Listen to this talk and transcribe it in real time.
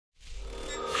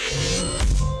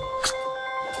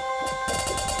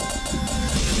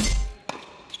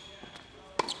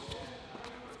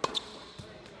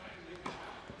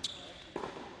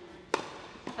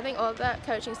well, the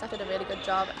coaching staff did a really good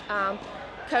job.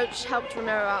 Coach helped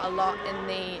Ramiro out a lot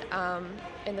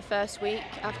in the first week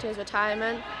after his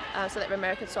retirement, so that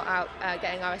Ramiro could sort out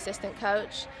getting our assistant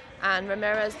coach. And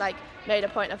Ramiro's made a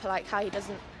point of how he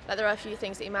doesn't, there are a few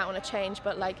things that he might want to change,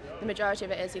 but the majority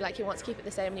of it is he wants to keep it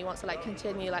the same, and he wants to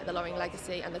continue the Loring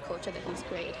legacy and the culture that he's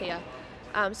created here.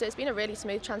 So it's been a really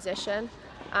smooth transition.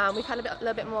 We've had a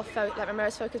little bit more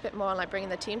Ramiro's focused a bit more on bringing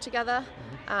the team together,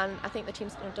 and I think the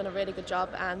team's done a really good job,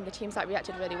 and the team's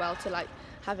reacted really well to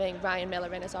having Ryan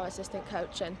Miller in as our assistant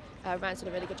coach, and Ryan's done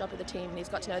a really good job with the team, and he's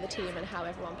got to know the team and how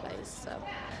everyone plays. So,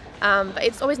 but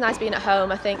it's always nice being at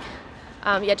home. I think,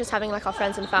 just having our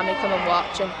friends and family come and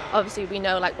watch, and obviously we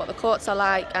know what the courts are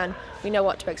like, and we know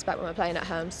what to expect when we're playing at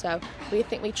home. So we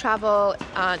think we travel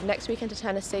next weekend to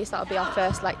Tennessee, so that'll be our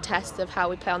first test of how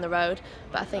we play on the road.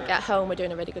 But I think at home we're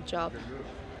doing a really good job.